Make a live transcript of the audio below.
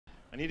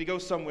I need to go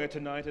somewhere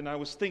tonight, and I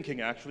was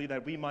thinking, actually,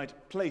 that we might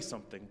play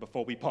something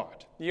before we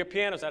part. Your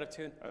piano's out of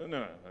tune.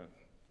 No.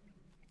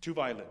 2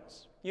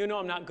 violins. You know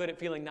I'm not good at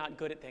feeling not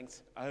good at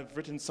things. I've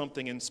written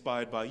something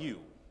inspired by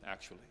you,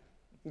 actually.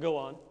 Go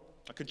on.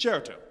 A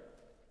concerto,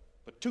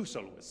 but 2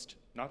 soloists,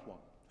 not 1.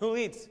 Who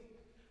leads?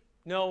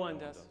 No one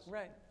does.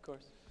 Right, of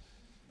course.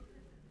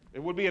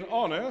 It would be an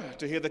honor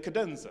to hear the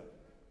cadenza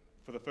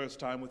for the first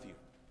time with you.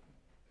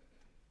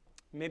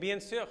 Mais bien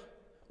sûr.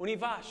 On y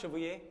va,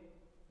 Chevalier.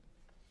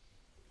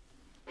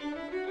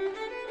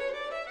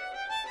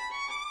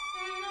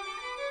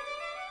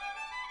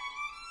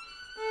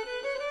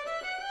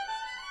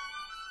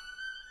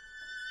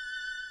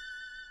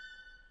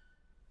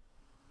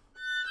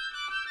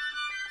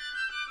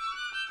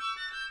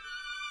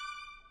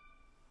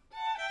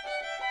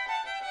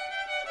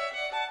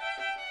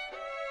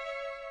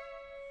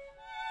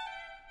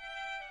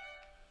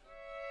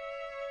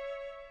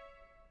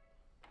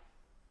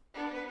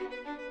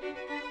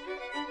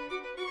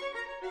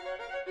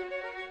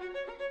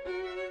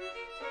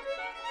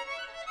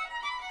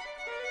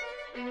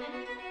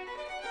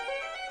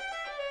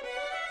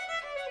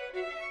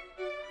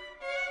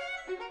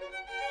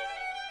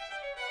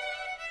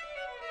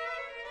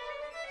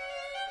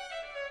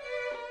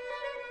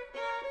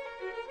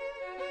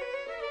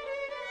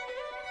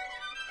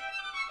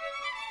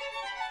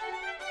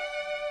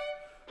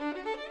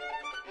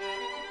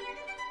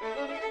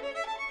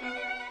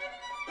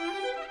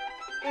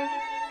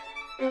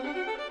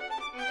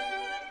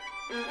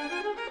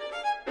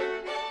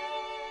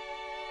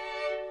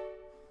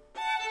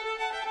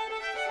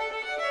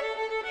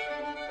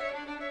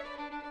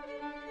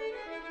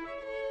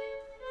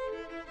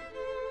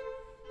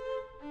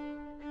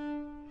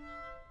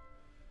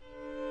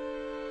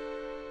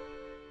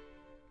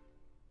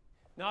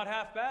 Not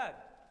half bad.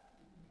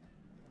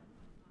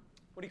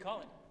 What do you call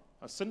it?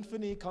 A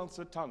Sinfonie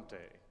Concertante.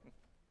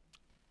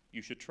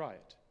 You should try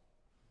it.